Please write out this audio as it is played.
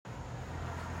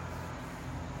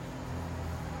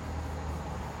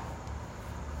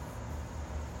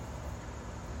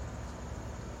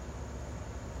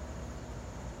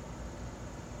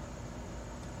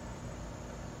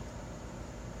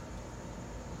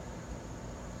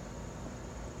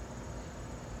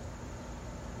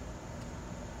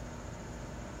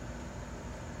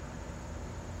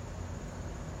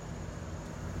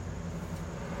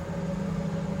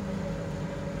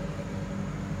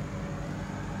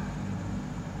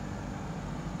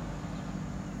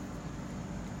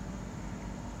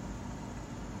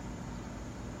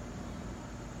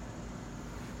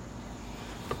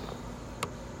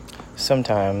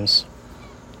sometimes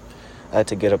I had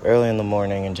to get up early in the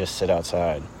morning and just sit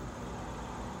outside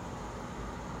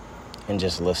and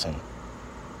just listen.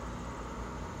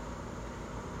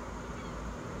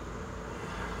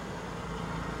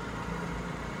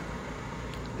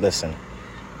 Listen.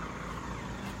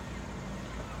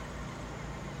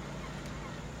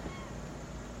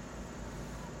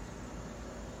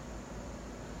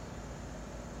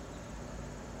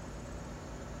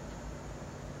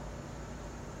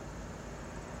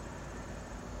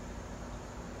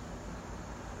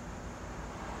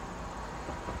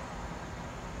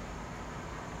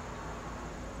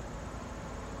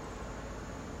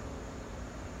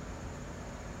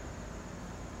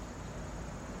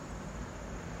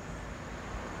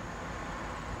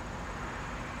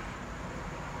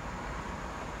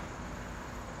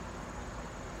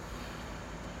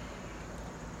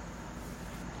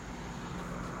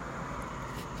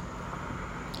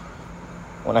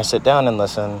 When I sit down and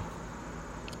listen,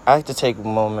 I like to take a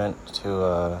moment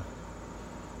to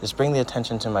just bring the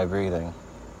attention to my breathing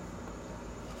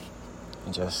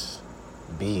and just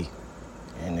be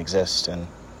and exist and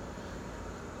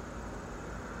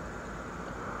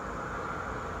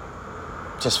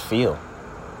just feel.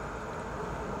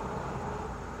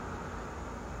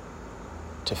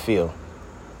 To feel.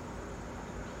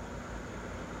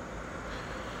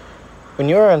 When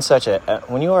you are such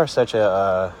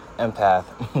a empath,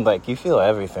 like, you feel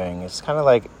everything. It's kind of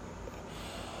like,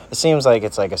 it seems like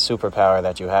it's like a superpower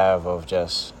that you have of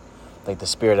just like the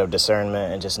spirit of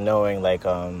discernment and just knowing like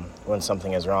when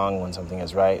something is wrong, when something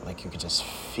is right. Like, you could just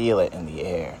feel it in the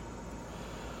air.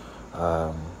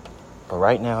 But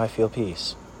right now I feel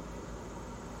peace.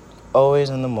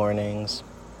 Always in the mornings.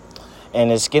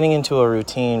 And it's getting into a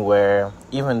routine where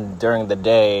even during the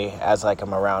day, as like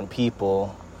I'm around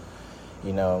people,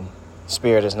 you know,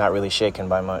 spirit is not really shaken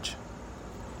by much.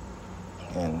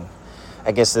 And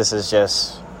I guess this is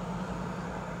just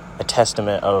a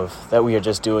testament of that we are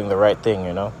just doing the right thing,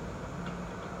 you know?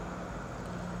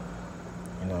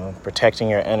 You know, protecting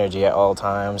your energy at all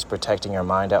times, protecting your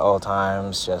mind at all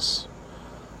times, just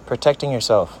protecting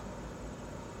yourself.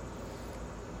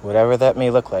 Whatever that may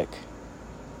look like.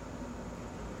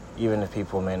 Even if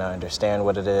people may not understand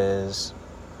what it is.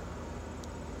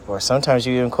 Or sometimes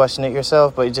you even question it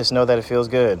yourself, but you just know that it feels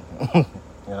good. You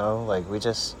know, like, we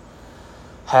just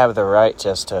have the right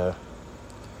just to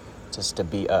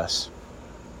be us.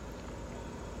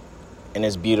 And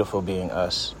it's beautiful being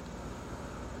us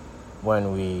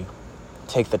when we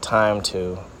take the time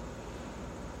to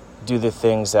do the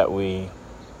things that we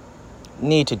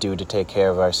need to do to take care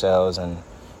of ourselves and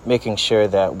making sure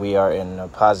that we are in a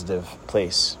positive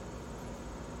place.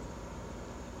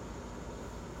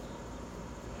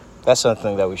 That's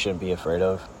something that we shouldn't be afraid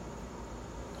of.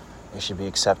 We should be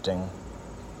accepting.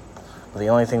 But the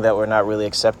only thing that we're not really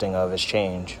accepting of is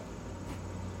change.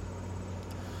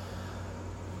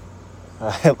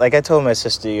 Like I told my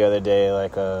sister the other day,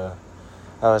 like, I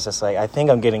was just like, I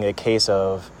think I'm getting a case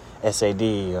of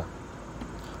SAD,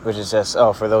 which is just,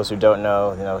 for those who don't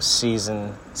know, you know,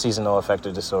 seasonal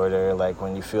affective disorder, like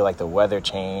when you feel like the weather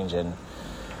change and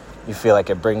you feel like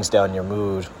it brings down your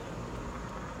mood.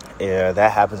 Yeah,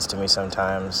 that happens to me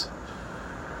sometimes.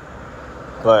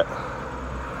 But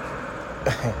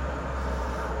I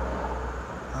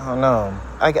don't know.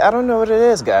 I don't know what it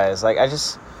is, guys. Like, I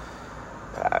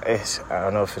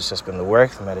don't know if it's just been the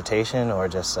work, the meditation, or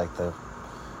just like the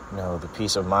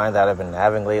peace of mind that I've been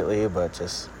having lately. But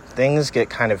just things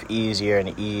get kind of easier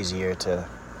and easier to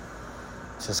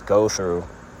just go through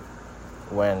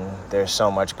when there's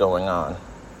so much going on.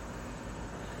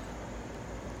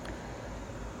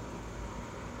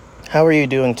 How are you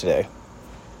doing today?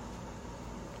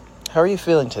 How are you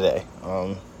feeling today?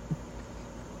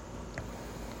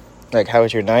 Like, how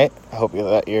was your night? I hope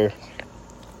that your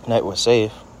night was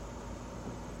safe.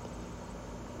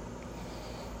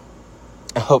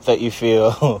 I hope that you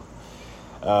feel,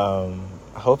 I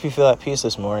hope you feel at peace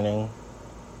this morning.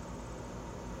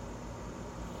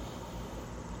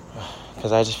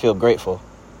 Because I just feel grateful.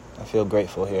 I feel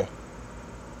grateful here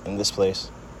in this place.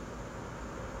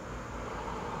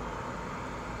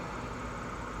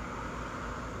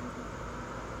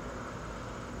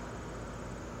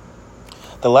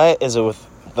 The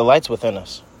light's within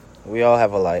us. We all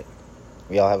have a light.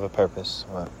 We all have a purpose.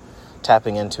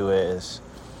 Tapping into it is,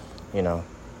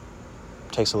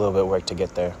 takes a little bit of work to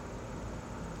get there.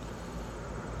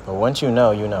 But once you know,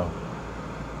 you know.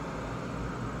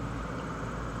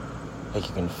 Like,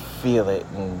 you can feel it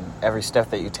in every step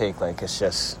that you take. Like, it's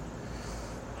just,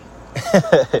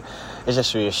 it's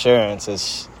just reassurance.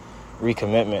 It's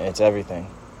recommitment. It's everything.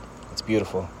 It's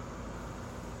beautiful.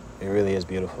 It really is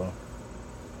beautiful.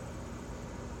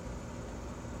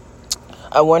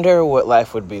 I wonder what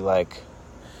life would be like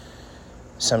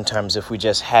sometimes if we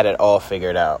just had it all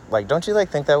figured out. Like, don't you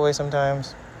think that way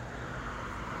sometimes?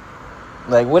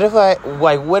 Like, what if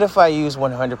I use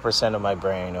 100% of my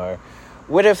brain? Or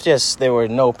what if just there were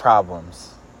no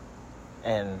problems?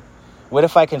 And what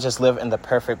if I can just live in the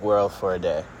perfect world for a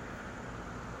day?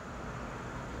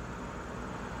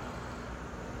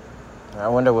 I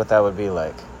wonder what that would be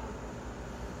like.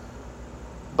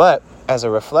 But as I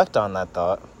reflect on that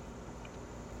thought,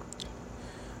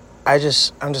 I'm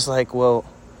just like, well,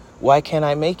 why can't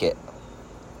I make it?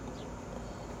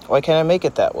 Why can't I make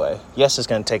it that way? Yes, it's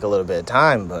going to take a little bit of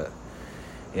time, but,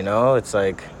 it's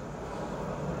like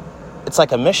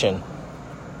a mission.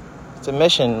 It's a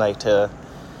mission, to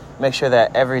make sure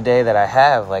that every day that I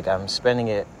have, I'm spending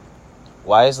it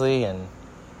wisely and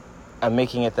I'm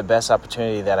making it the best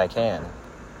opportunity that I can.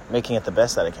 Making it the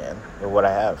best that I can with what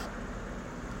I have.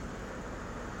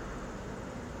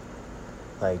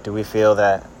 Do we feel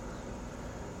that,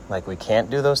 we can't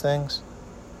do those things?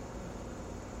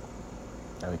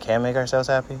 That we can't make ourselves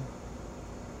happy?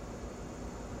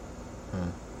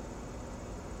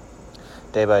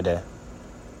 Day by day.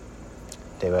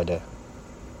 Day by day.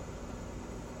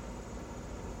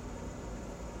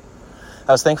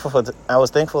 I was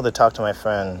thankful to talk to my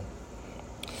friend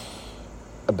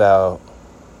about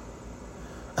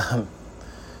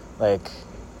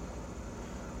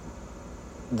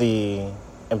the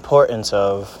importance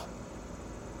of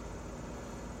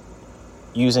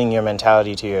using your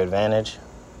mentality to your advantage,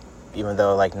 even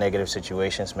though negative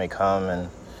situations may come, and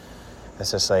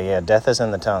it's just death is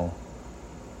in the tongue.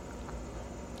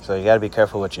 So you got to be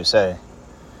careful what you say,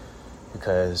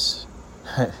 because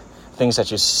things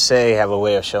that you say have a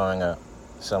way of showing up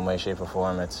some way, shape, or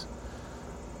form. It's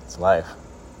life.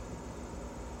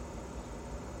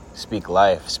 Speak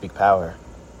life, speak power.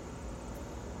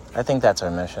 I think that's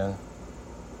our mission.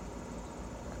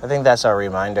 I think that's our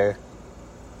reminder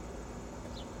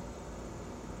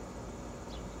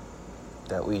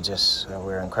that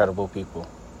we're incredible people.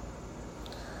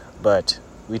 But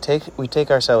we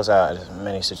take ourselves out in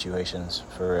many situations,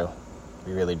 for real.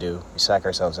 We really do. We psych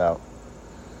ourselves out.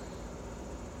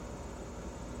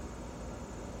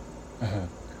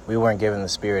 We weren't given the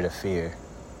spirit of fear.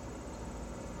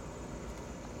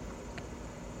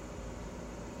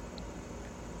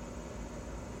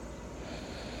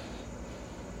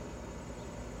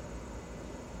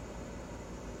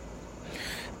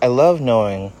 I love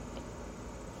knowing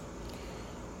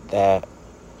that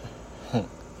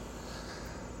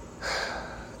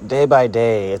day by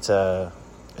day it's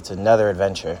another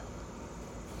adventure.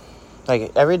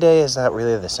 Every day is not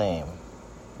really the same.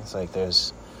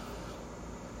 It's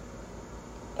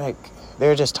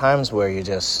there are just times where you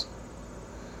just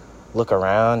look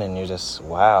around and you're just,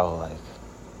 wow,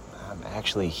 I'm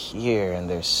actually here, and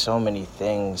there's so many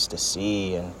things to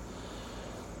see, and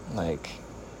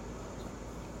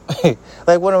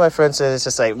one of my friends said, it's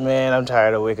just man, I'm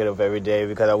tired of waking up every day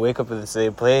because I wake up in the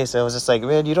same place. I was just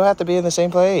man, you don't have to be in the same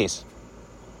place.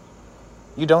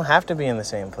 You don't have to be in the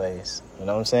same place. You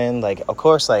know what I'm saying? Of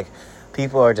course,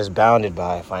 people are just bounded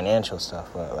by financial stuff,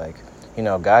 but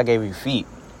God gave you feet.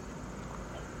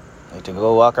 To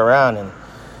go walk around, and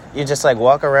you just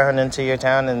walk around into your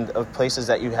town and of places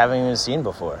that you haven't even seen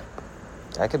before.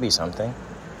 That could be something.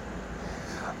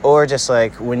 Or just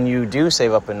when you do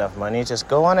save up enough money, just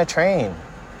go on a train.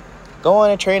 Go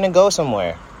on a train and go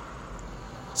somewhere.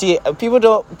 See, people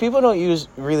don't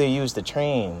really use the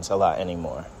trains a lot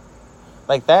anymore.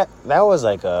 That was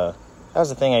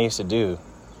the thing I used to do.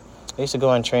 I used to go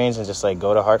on trains and just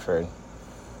go to Hartford.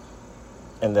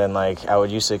 And then I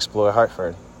would used to explore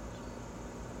Hartford.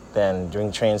 Then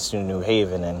bring trains to New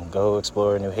Haven and go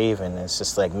explore New Haven. It's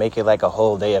just make it a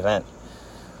whole day event.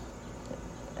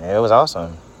 And it was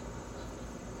awesome.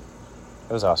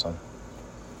 It was awesome.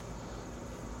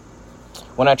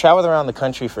 When I traveled around the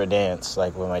country for dance,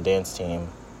 with my dance team,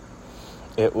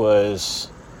 it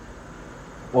was,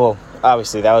 well,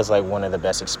 obviously that was one of the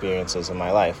best experiences of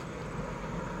my life.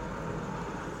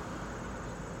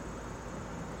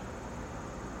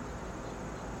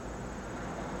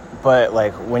 But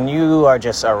when you are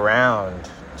just around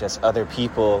just other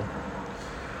people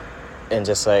and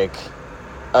just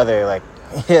other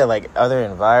other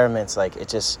environments, it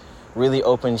just really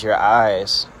opens your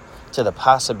eyes to the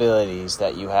possibilities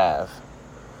that you have.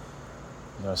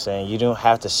 You know what I'm saying? You don't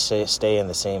have to stay in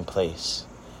the same place.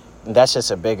 And that's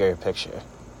just a bigger picture,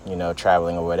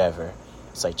 traveling or whatever.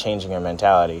 It's changing your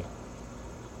mentality.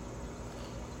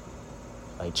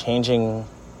 Changing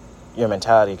your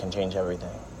mentality can change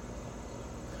everything.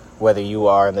 whether you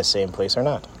are in the same place or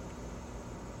not.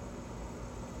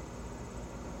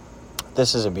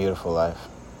 This is a beautiful life.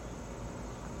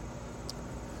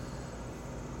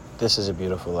 This is a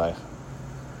beautiful life.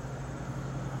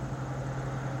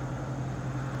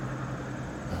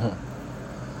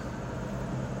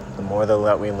 The more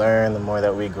that we learn, the more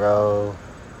that we grow,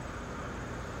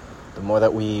 the more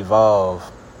that we evolve,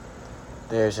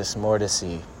 there's just more to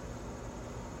see.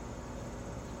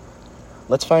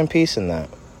 Let's find peace in that.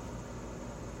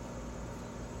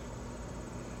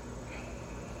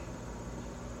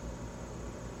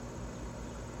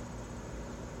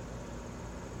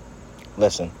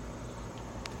 Listen.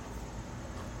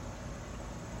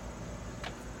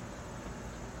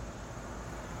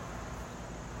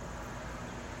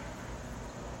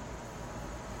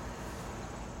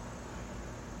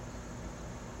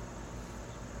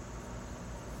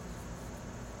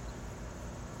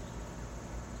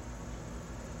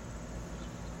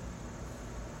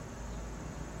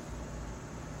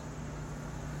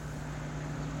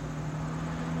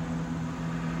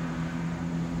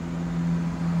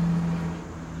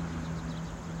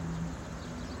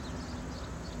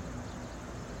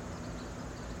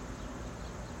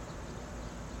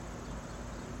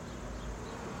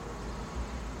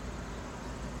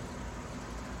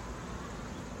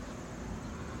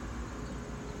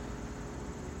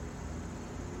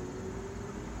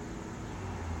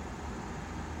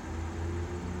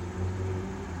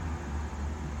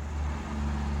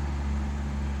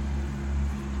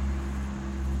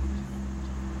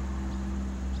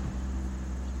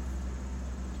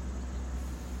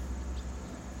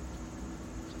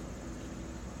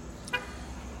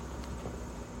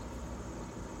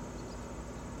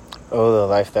 Oh, the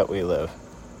life that we live.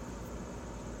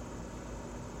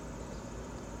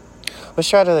 Let's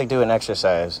try to do an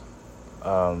exercise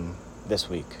this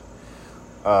week.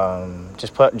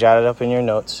 Just jot it up in your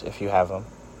notes if you have them.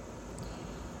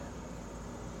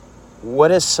 What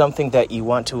is something that you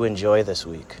want to enjoy this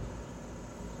week?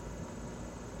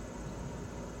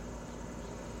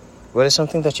 What is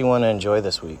something that you want to enjoy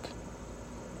this week?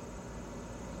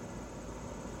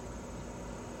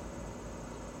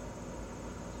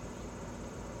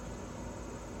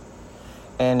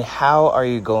 And how are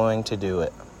you going to do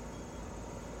it?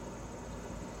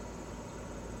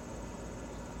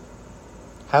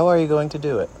 How are you going to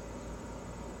do it?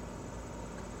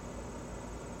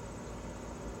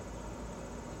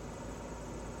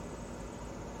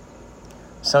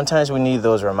 Sometimes we need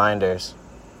those reminders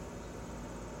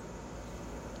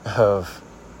of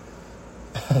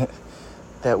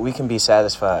that we can be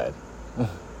satisfied.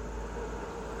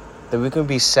 That we can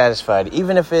be satisfied.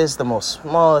 Even if it's the most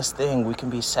smallest thing, we can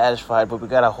be satisfied, but we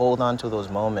got to hold on to those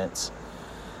moments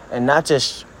and not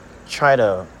just try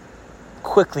to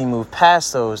quickly move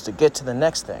past those to get to the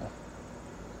next thing.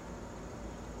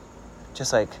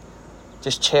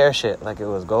 Just cherish it like it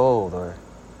was gold or,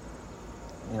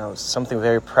 something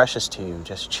very precious to you.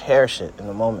 Just cherish it in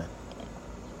the moment.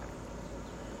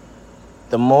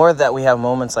 The more that we have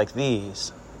moments like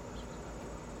these,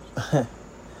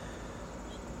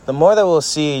 the more that we'll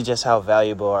see just how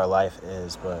valuable our life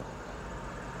is, but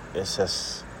it's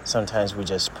just sometimes we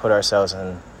just put ourselves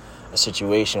in a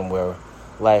situation where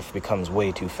life becomes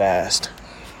way too fast.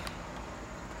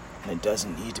 And it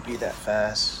doesn't need to be that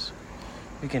fast.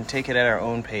 We can take it at our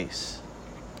own pace.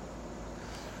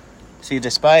 See,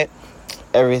 despite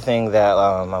everything that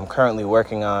I'm currently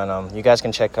working on, you guys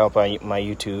can check out my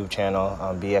YouTube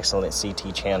channel, Be Excellent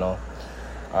CT channel.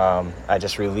 I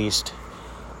just released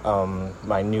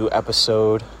my new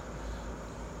episode,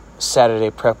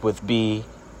 Saturday Prep with B,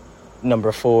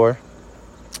 number 4.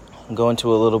 I'll go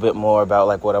into a little bit more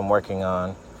about what I'm working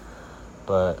on,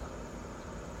 but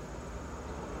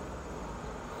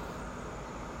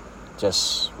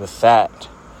just with that,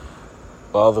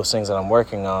 all those things that I'm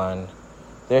working on,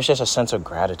 there's just a sense of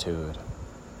gratitude.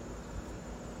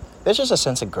 There's just a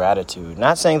sense of gratitude.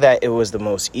 Not saying that it was the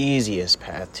most easiest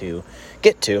path to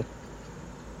get to,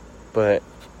 but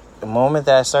the moment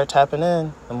that I start tapping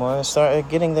in, the more I start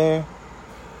getting there.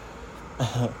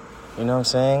 You know what I'm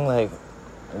saying?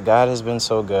 God has been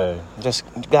so good.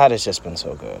 God has just been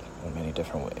so good in many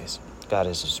different ways. God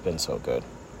has just been so good.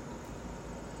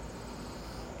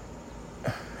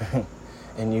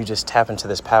 And you just tap into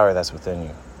this power that's within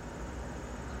you.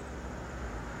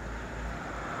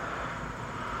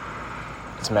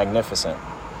 It's magnificent.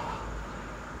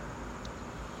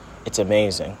 It's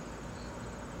amazing.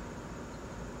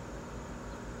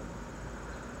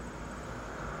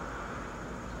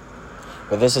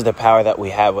 But this is the power that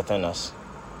we have within us.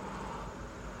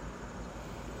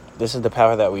 This is the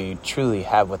power that we truly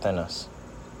have within us.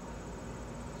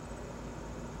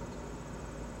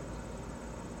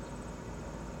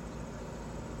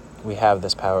 We have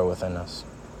this power within us.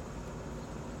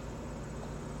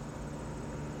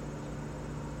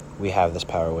 We have this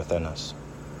power within us.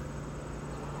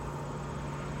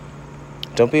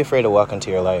 Don't be afraid to walk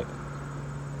into your light.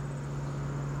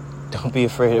 Don't be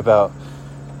afraid about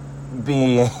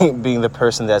being the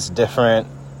person that's different,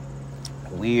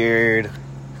 weird.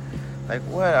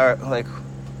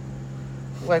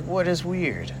 What is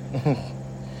weird?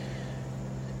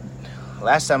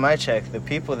 Last time I checked, the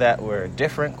people that were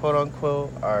different, quote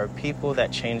unquote, are people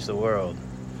that changed the world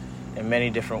in many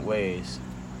different ways.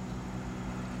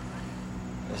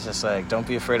 It's just like, don't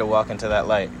be afraid to walk into that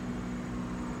light,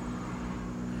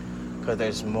 because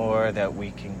there's more that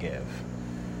we can give.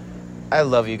 I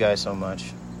love you guys so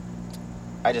much.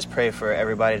 I just pray for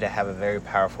everybody to have a very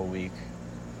powerful week,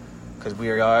 because we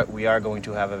are going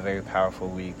to have a very powerful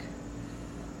week.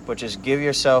 But just give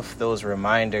yourself those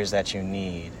reminders that you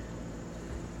need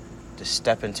to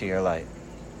step into your light,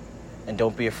 and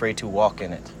don't be afraid to walk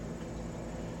in it.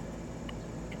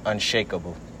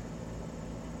 Unshakable.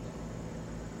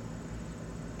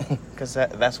 Because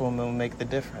that's what will make the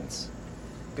difference.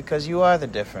 Because you are the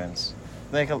difference.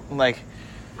 Like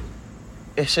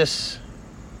it's just,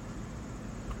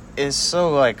 it's so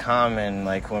like common,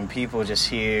 like when people just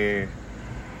hear,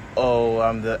 oh,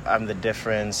 I'm the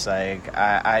difference, like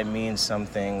I mean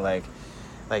something, like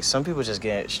some people just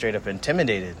get straight up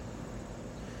intimidated,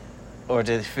 or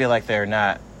they feel like they're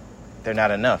not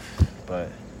enough. But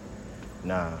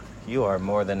nah, you are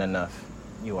more than enough.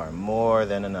 You are more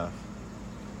than enough.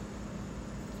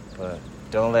 But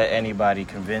don't let anybody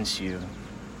convince you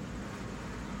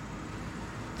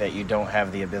that you don't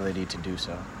have the ability to do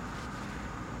so.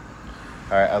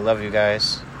 All right, I love you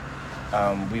guys.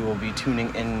 We will be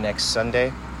tuning in next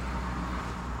Sunday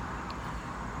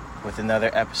with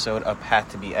another episode of Path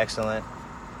to Be Excellent.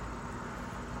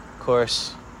 Of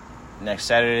course, next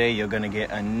Saturday, you're going to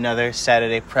get another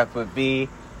Saturday Prep with B,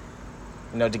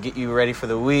 to get you ready for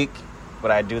the week. But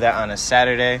I do that on a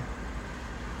Saturday.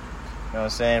 You know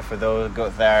what I'm saying? For those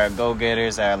that are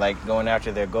go-getters, that are like going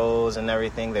after their goals and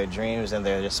everything, their dreams, and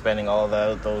they're just spending all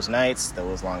those nights,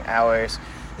 those long hours,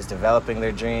 is developing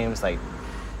their dreams. Like,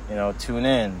 tune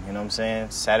in. You know what I'm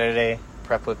saying? Saturday,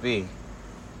 Prep with B.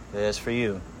 It is for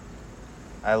you.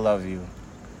 I love you.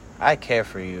 I care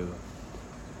for you.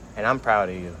 And I'm proud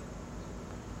of you.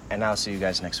 And I'll see you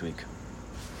guys next week.